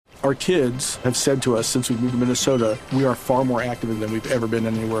Our kids have said to us since we moved to Minnesota, we are far more active than we've ever been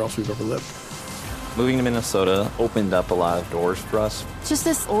anywhere else we've ever lived. Moving to Minnesota opened up a lot of doors for us. Just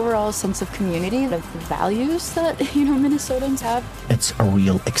this overall sense of community, of the values that, Minnesotans have. It's a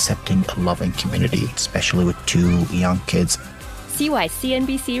real accepting, loving community, especially with 2 young kids. See why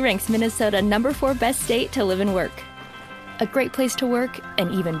CNBC ranks Minnesota number 4 best state to live and work. A great place to work,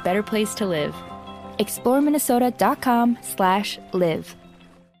 an even better place to live. ExploreMinnesota.com/live.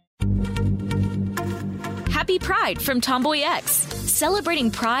 Happy Pride from Tomboy X, celebrating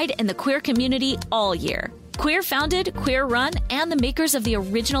pride and the queer community all year. Queer founded, queer run, and the makers of the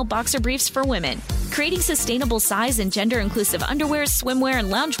original boxer briefs for women, creating sustainable size and gender inclusive underwear, swimwear,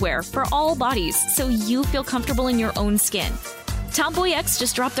 and loungewear for all bodies so you feel comfortable in your own skin. Tomboy X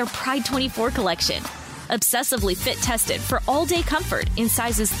just dropped their Pride 24 collection. Obsessively fit tested for all day comfort in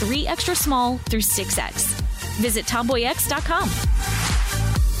sizes 3 extra small through 6X. Visit tomboyx.com.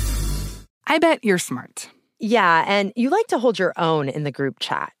 I bet you're smart. Yeah, and you like to hold your own in the group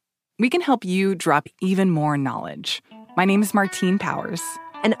chat. We can help you drop even more knowledge. My name is Martine Powers.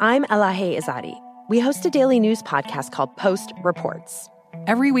 And I'm Elahe Izadi. We host a daily news podcast called Post Reports.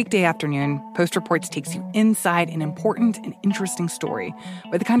 Every weekday afternoon, Post Reports takes you inside an important and interesting story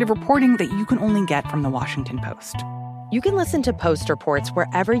with the kind of reporting that you can only get from the Washington Post. You can listen to Post Reports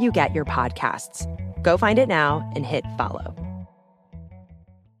wherever you get your podcasts. Go find it now and hit follow.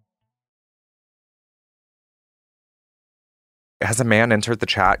 Has a man entered the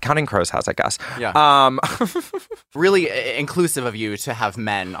chat? Counting Crows has, I guess. Yeah. Really inclusive of you to have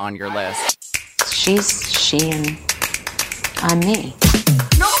men on your list. She's she and I'm me.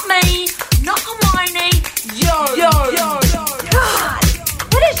 Not me, not Hermione. Yo. God,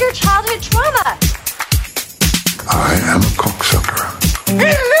 what is your childhood trauma? I am a cocksucker.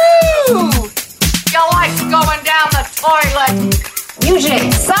 Hello! Your life's going down the toilet.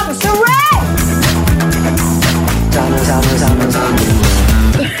 Eugene, something's to red.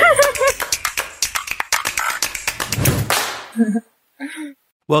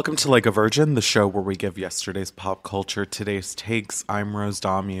 Welcome to Like a Virgin, the show where we give yesterday's pop culture today's takes. I'm Rose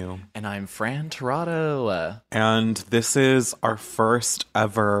Damu. And I'm Fran Tirado. And this is our first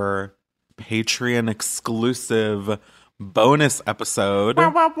ever Patreon exclusive bonus episode.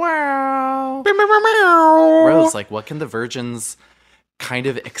 Rose, like, what can the virgins kind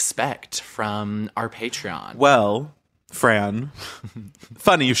of expect from our Patreon? Well, Fran,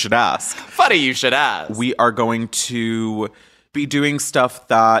 funny you should ask. Funny you should ask. We are going to be doing stuff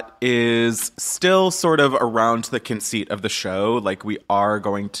that is still sort of around the conceit of the show. Like, we are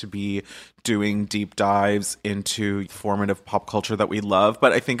going to be doing deep dives into formative pop culture that we love,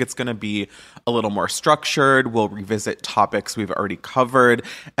 but I think it's going to be a little more structured. We'll revisit topics we've already covered,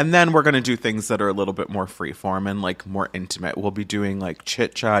 and then we're going to do things that are a little bit more freeform and like more intimate. We'll be doing like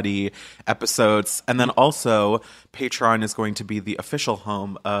chit-chatty episodes, and then also Patreon is going to be the official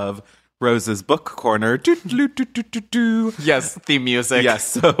home of Rose's Book Corner. Yes, theme music. Yes,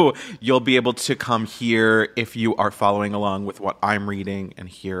 so you'll be able to come here if you are following along with what I'm reading and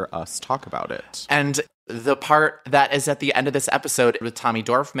hear us talk about it. And the part that is at the end of this episode with Tommy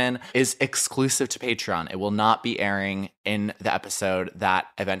Dorfman is exclusive to Patreon. It will not be airing in the episode that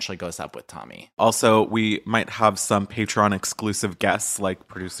eventually goes up with Tommy. Also, we might have some Patreon exclusive guests like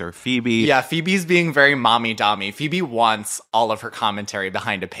producer Phoebe. Yeah, Phoebe's being very mommy-dommy. Phoebe wants all of her commentary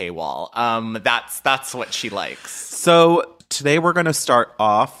behind a paywall. That's what she likes. So today we're going to start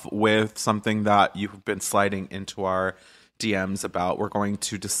off with something that you've been sliding into our DMs about. We're going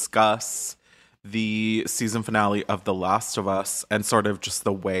to discuss the season finale of The Last of Us and sort of just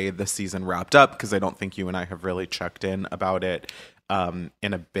the way the season wrapped up, because I don't think you and I have really checked in about it in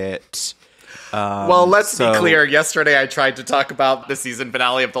a bit. Well, let's be clear. Yesterday I tried to talk about the season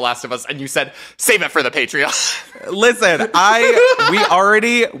finale of The Last of Us, and you said, save it for the Patreon. Listen, we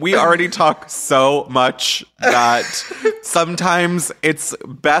already talk so much that sometimes it's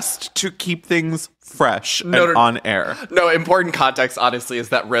best to keep things fresh and on air. No, important context, honestly, is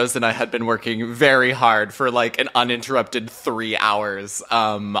that Rose and I had been working very hard for like an uninterrupted 3 hours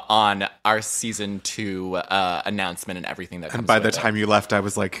on our season 2 announcement and everything that comes And by the time you left, I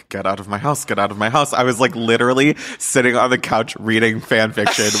was like, get out of my house, get out of my house. I was like literally sitting on the couch reading fan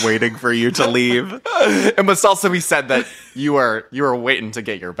fiction, waiting for you to leave. It must also be said that you were waiting to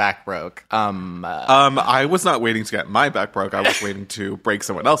get your back broke. I was not waiting to get my back broke. I was waiting to break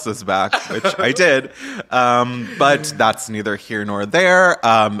someone else's back, which I did. But that's neither here nor there.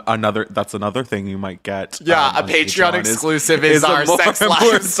 That's another thing you might get. Yeah, a Patreon exclusive is our sex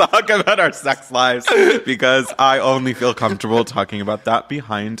lives. We'll talk about our sex lives because I only feel comfortable talking about that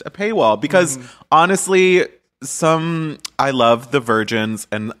behind a paywall. Because honestly, I love the virgins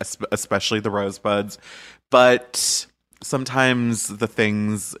and especially the rosebuds, but sometimes the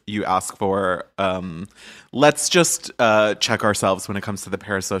things you ask for, let's just check ourselves when it comes to the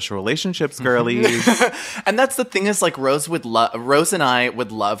parasocial relationships, girlies. And that's the thing is, like, Rose and I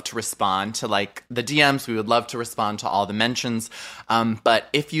would love to respond to, like, the DMs. We would love to respond to all the mentions. But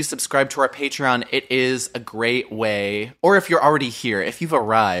if you subscribe to our Patreon, it is a great way, or if you're already here, if you've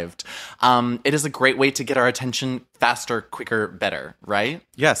arrived, it is a great way to get our attention faster, quicker, better, right?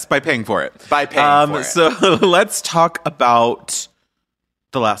 Yes, by paying for it. By paying for it. So let's talk about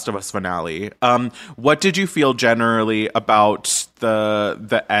the Last of Us finale. What did you feel generally about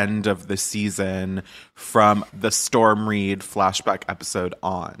the end of the season from the Storm Reed flashback episode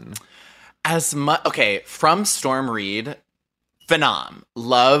on? From Storm Reed, phenom.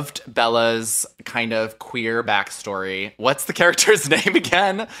 Loved Bella's kind of queer backstory. What's the character's name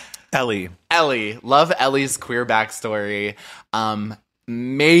again? Ellie. Love Ellie's queer backstory.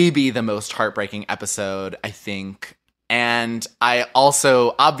 Maybe the most heartbreaking episode, I think. And I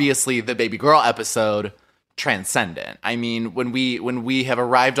also, obviously, the baby girl episode, transcendent. I mean, when we have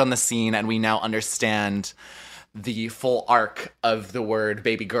arrived on the scene and we now understand the full arc of the word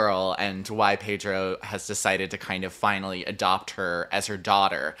baby girl and why Pedro has decided to kind of finally adopt her as her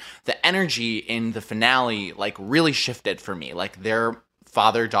daughter, the energy in the finale, like, really shifted for me. Like, their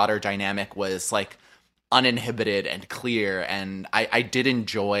father-daughter dynamic was, like, uninhibited and clear, and I did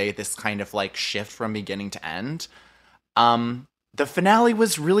enjoy this kind of, like, shift from beginning to end. The finale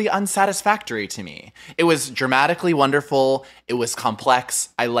was really unsatisfactory to me. It was dramatically wonderful. It was complex.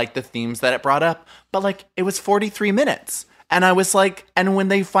 I liked the themes that it brought up, but, like, it was 43 minutes. And I was like, and when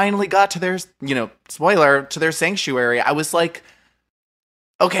they finally got to their, spoiler, to their sanctuary, I was like,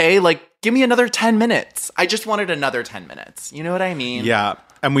 okay, like, give me another 10 minutes. I just wanted another 10 minutes. You know what I mean? Yeah.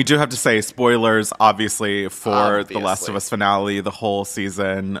 And we do have to say spoilers, obviously, for The Last of Us finale, the whole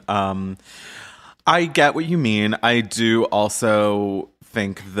season. I get what you mean. I do also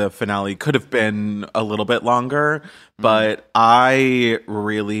think the finale could have been a little bit longer, but I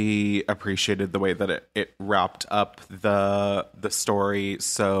really appreciated the way that it wrapped up the story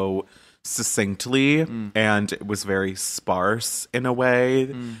so succinctly, and it was very sparse in a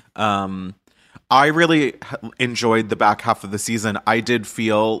way. I really enjoyed the back half of the season. I did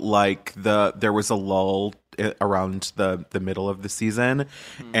feel like there was a lull around the middle of the season,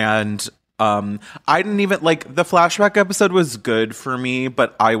 and I didn't even like the flashback episode was good for me,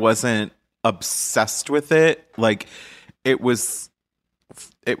 but I wasn't obsessed with it. Like, it was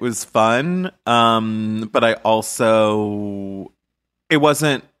fun. But I also, it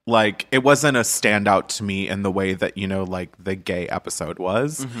wasn't a standout to me in the way that, like the gay episode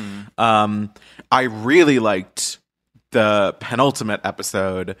was. I really liked the penultimate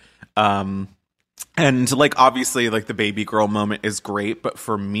episode. And like, obviously, like, the baby girl moment is great, but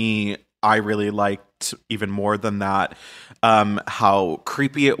for me, I really liked, even more than that, how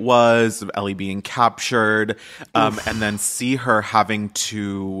creepy it was of Ellie being captured, and then see her having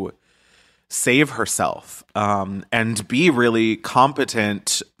to save herself, and be really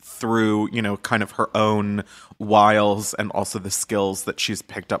competent through, kind of her own wiles and also the skills that she's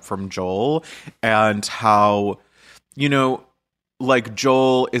picked up from Joel, and how, like,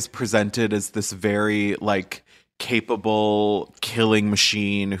 Joel is presented as this very, like, capable killing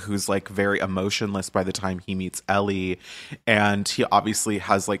machine who's, like, very emotionless by the time he meets Ellie, and he obviously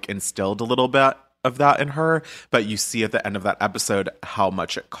has, like, instilled a little bit of that in her, but you see at the end of that episode how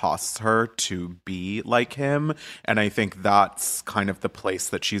much it costs her to be like him, and I think that's kind of the place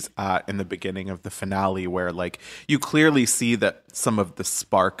that she's at in the beginning of the finale, where, like, you clearly see that some of the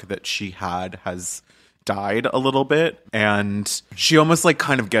spark that she had has died a little bit, and she almost, like,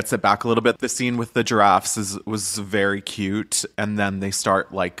 kind of gets it back a little bit. The scene with the giraffes was very cute, and then they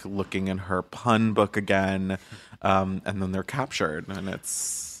start, like, looking in her pun book again, and then they're captured, and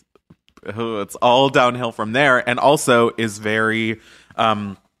it's all downhill from there, and also is very,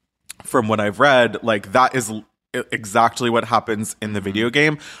 from what I've read, like, that is exactly what happens in the video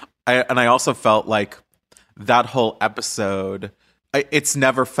game. I also felt like that whole episode, it's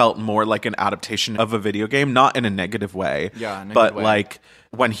never felt more like an adaptation of a video game, not in a negative way. Yeah, in a but good way. Like,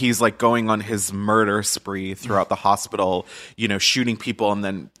 when he's, like, going on his murder spree throughout the hospital, shooting people and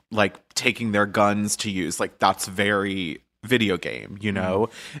then, like, taking their guns to use, like, that's very video game,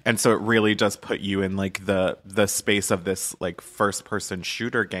 and so it really does put you in, like, the space of this, like, first person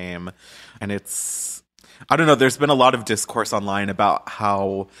shooter game, and it's, I don't know, there's been a lot of discourse online about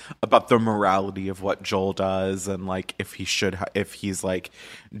the morality of what Joel does, and, like, if he's, like,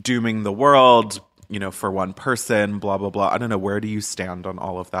 dooming the world, for one person, blah, blah, blah. I don't know. Where do you stand on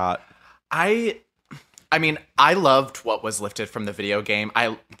all of that? I mean, I loved what was lifted from the video game.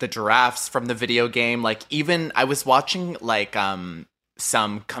 The giraffes from the video game. Like, even I was watching like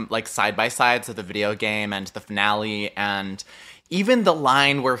some like side by sides of the video game and the finale, and even the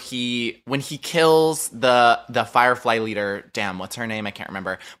line where when he kills the Firefly leader. Damn, what's her name? I can't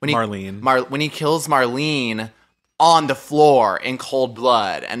remember. Marlene. When he kills Marlene on the floor in cold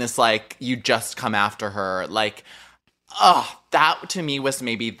blood, and it's like, you just come after her. Like, that to me was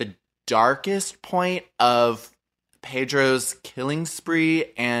maybe the darkest point of Pedro's killing spree.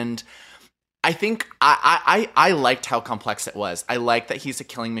 And I think I liked how complex it was. I like that he's a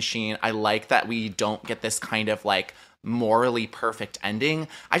killing machine. I like that we don't get this kind of like morally perfect ending.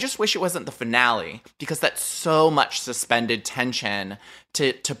 I just wish it wasn't the finale, because that's so much suspended tension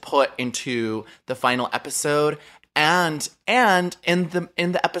to put into the final episode. And in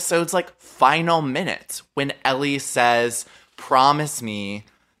the episode's like final minutes, when Ellie says, "Promise me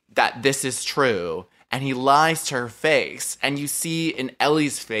that this is true," and he lies to her face, and you see in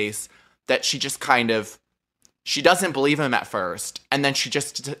Ellie's face that she just she doesn't believe him at first, and then she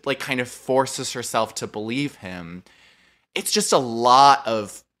just like kind of forces herself to believe him. It's just a lot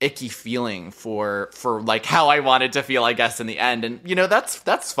of icky feeling for like how I wanted to feel, I guess, in the end. And, you know,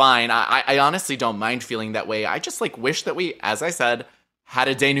 that's fine. I honestly don't mind feeling that way. I just like wish that we, as I said, had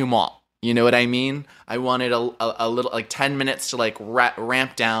a denouement. You know what I mean? I wanted a little, like 10 minutes to like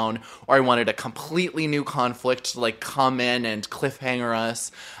ramp down, or I wanted a completely new conflict to like come in and cliffhanger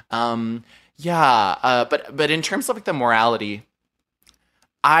us. But in terms of like the morality,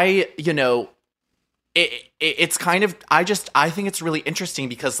 it's kind of, I think it's really interesting,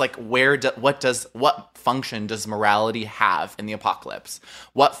 because like what function does morality have in the apocalypse?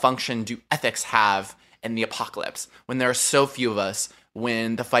 What function do ethics have in the apocalypse when there are so few of us,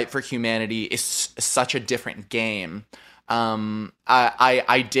 when the fight for humanity is such a different game?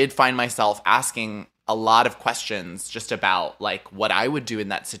 I did find myself asking a lot of questions just about like what I would do in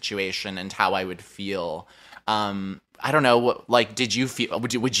that situation and how I would feel. I don't know, what, like, did you feel,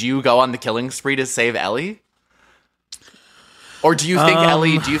 would you go on the killing spree to save Ellie? Or do you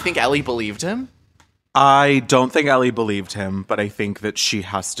think Ellie believed him? I don't think Ellie believed him, but I think that she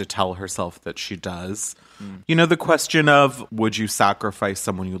has to tell herself that she does. You know, the question of, would you sacrifice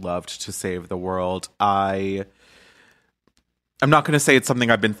someone you loved to save the world? I'm not going to say it's something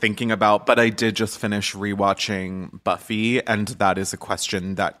I've been thinking about, but I did just finish rewatching Buffy, and that is a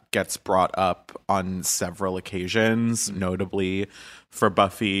question that gets brought up on several occasions, notably for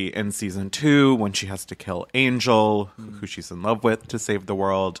Buffy in season 2 when she has to kill Angel, who she's in love with, to save the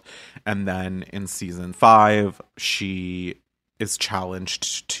world. And then in season 5, she is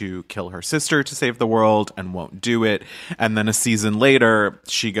challenged to kill her sister to save the world and won't do it. And then a season later,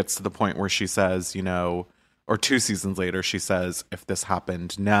 she gets to the point where she says, you know, or 2 seasons later, she says, if this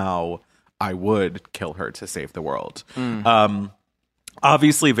happened now, I would kill her to save the world.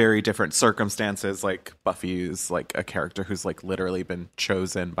 Obviously, very different circumstances. Like, Buffy is like a character who's like literally been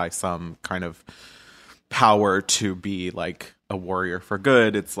chosen by some kind of power to be like a warrior for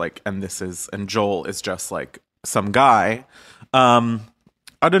good. It's like, and Joel is just like some guy. I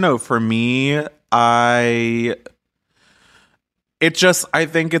don't know. For me, I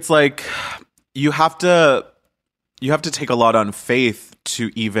think it's like, you have to take a lot on faith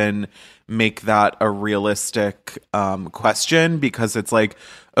to even make that a realistic question, because it's like,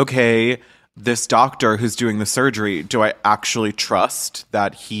 okay, this doctor who's doing the surgery, do I actually trust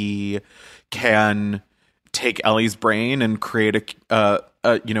that he can take Ellie's brain and create a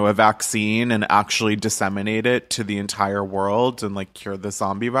vaccine and actually disseminate it to the entire world and like cure the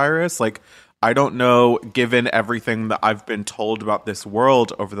zombie virus? Like, I don't know, given everything that I've been told about this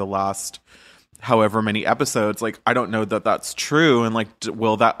world over the last however many episodes, like, I don't know that that's true. And like,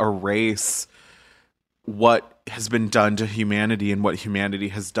 will that erase what has been done to humanity and what humanity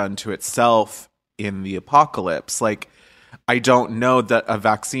has done to itself in the apocalypse? Like, I don't know that a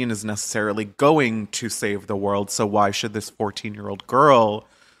vaccine is necessarily going to save the world. So why should this 14-year-old girl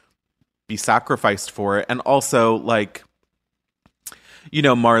be sacrificed for it? And also, like, you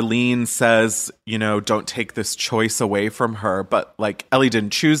know, Marlene says, you know, don't take this choice away from her. But like, Ellie didn't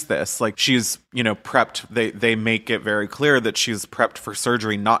choose this. Like, she's, you know, prepped. They make it very clear that she's prepped for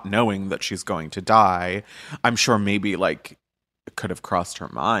surgery, not knowing that she's going to die. I'm sure maybe like it could have crossed her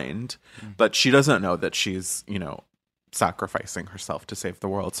mind, but she doesn't know that she's, you know, sacrificing herself to save the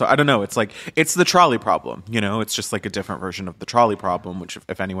world. So I don't know. It's like, it's the trolley problem, you know, it's just like a different version of the trolley problem, which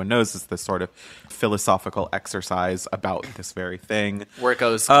if anyone knows is this sort of philosophical exercise about this very thing. Where it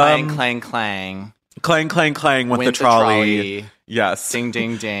goes clang, clang, clang. Clang, clang, clang with the trolley. trolley. Yes. Ding,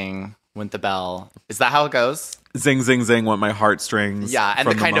 ding, ding. went the bell. Is that how it goes? Zing, zing, zing went my heartstrings. Yeah, and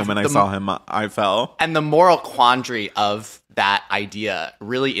from the moment I saw him, I fell. And the moral quandary of that idea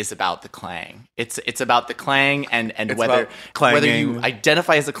really is about the clang. It's about the clang and whether you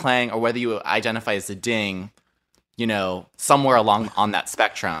identify as a clang or whether you identify as a ding, you know, somewhere along on that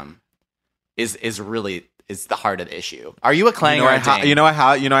spectrum is really the heart of the issue. Are you a clang or a ding?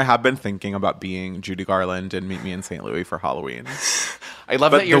 I have been thinking about being Judy Garland and Meet Me in St. Louis for Halloween. I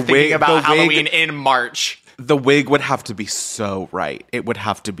love that you're thinking about Halloween in March. The wig would have to be so right. It would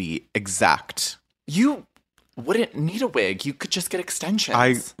have to be exact. You wouldn't need a wig. You could just get extensions.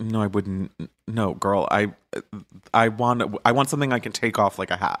 I wouldn't. No, girl. I want something I can take off like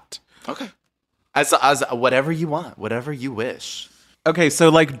a hat. Okay. As whatever you want, whatever you wish. Okay, so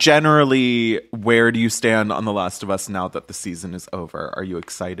like generally, where do you stand on The Last of Us now that the season is over? Are you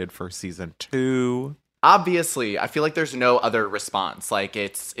excited for season 2? Obviously, I feel like there's no other response. Like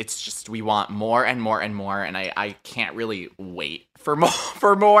it's just we want more and more and more, and I can't really wait for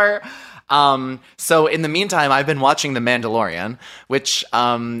more. So in the meantime, I've been watching The Mandalorian, which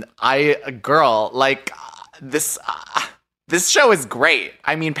this show is great.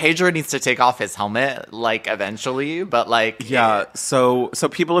 I mean, Pedro needs to take off his helmet, like, eventually, but, like... Yeah, so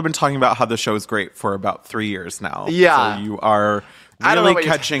people have been talking about how the show is great for about 3 years now. Yeah. So you are really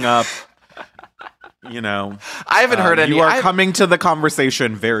catching up, you know. I haven't heard any... You are coming to the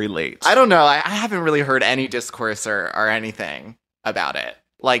conversation very late. I don't know. I haven't really heard any discourse or anything about it.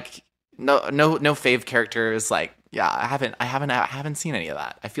 Like, no fave characters. Like, yeah, I haven't seen any of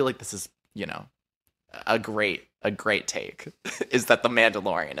that. I feel like this is, you know, a great take is that The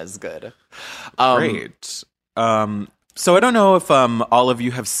Mandalorian is good. Great. So I don't know if all of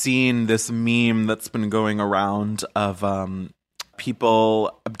you have seen this meme that's been going around of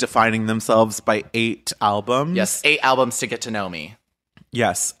people defining themselves by 8 albums. Yes, 8 albums to get to know me.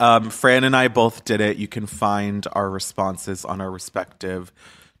 Yes. Fran and I both did it. You can find our responses on our respective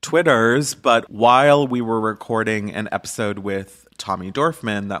Twitters. But while we were recording an episode with Tommy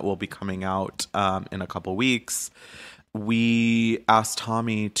Dorfman that will be coming out in a couple weeks, we asked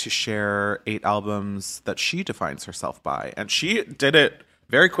Tommy to share 8 albums that she defines herself by. And she did it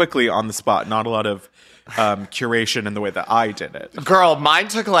very quickly on the spot. Not a lot of curation in the way that I did it. Girl, mine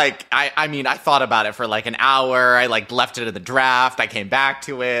took like, I thought about it for like an hour. I like left it in the draft. I came back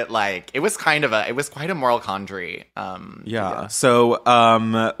to it. Like, it was quite a moral quandary. Yeah. So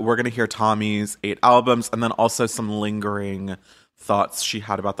we're going to hear Tommy's 8 albums and then also some lingering thoughts she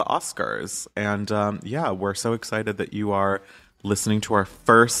had about the Oscars. And we're so excited that you are listening to our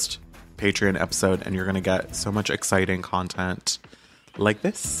first Patreon episode and you're going to get so much exciting content like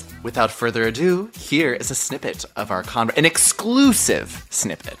this. Without further ado, here is a snippet of our convo, an exclusive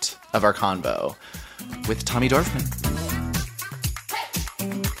snippet of our convo with Tommy Dorfman.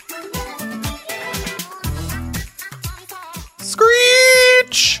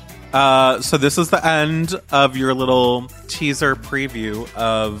 Screech! So this is the end of your little teaser preview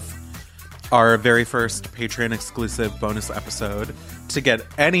of our very first Patreon exclusive bonus episode. To get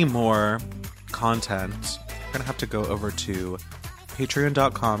any more content, you're going to have to go over to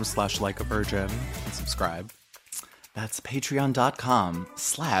patreon.com/likeavirgin and subscribe. That's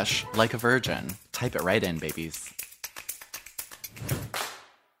patreon.com/likeavirgin. Type it right in, babies.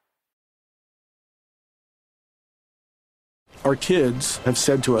 Our kids have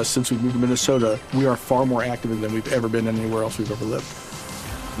said to us since we moved to Minnesota, we are far more active than we've ever been anywhere else we've ever lived.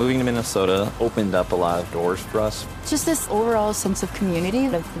 Moving to Minnesota opened up a lot of doors for us. Just this overall sense of community,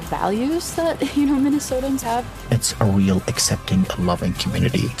 of values that, Minnesotans have. It's a real accepting, loving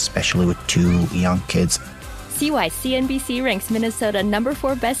community, especially with 2 young kids. See why CNBC ranks Minnesota number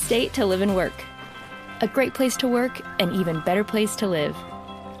 4 best state to live and work. A great place to work, an even better place to live.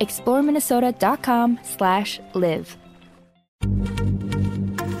 ExploreMinnesota.com/live.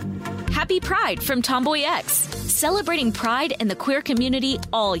 Happy Pride from Tomboy X, celebrating pride and the queer community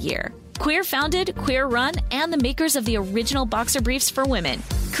all year. Queer founded, queer run, and the makers of the original boxer briefs for women,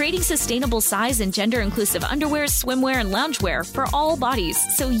 creating sustainable size and gender inclusive underwear, swimwear, and loungewear for all bodies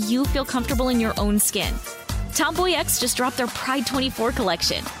so you feel comfortable in your own skin. Tomboy X just dropped their Pride 24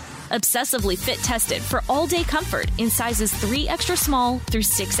 collection, obsessively fit tested for all day comfort in sizes 3 extra small through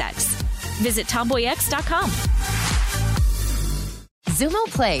 6X. Visit tomboyx.com. Zumo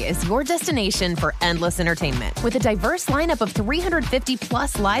Play is your destination for endless entertainment. With a diverse lineup of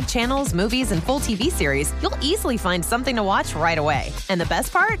 350-plus live channels, movies, and full TV series, you'll easily find something to watch right away. And the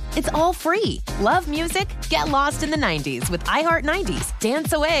best part? It's all free. Love music? Get lost in the 90s with iHeart 90s.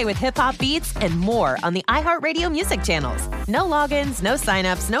 Dance away with hip-hop beats and more on the iHeartRadio music channels. No logins, no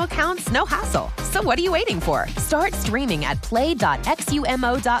signups, no accounts, no hassle. So what are you waiting for? Start streaming at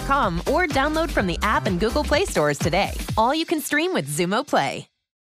play.xumo.com or download from the app and Google Play stores today. All you can stream with Xumo Play.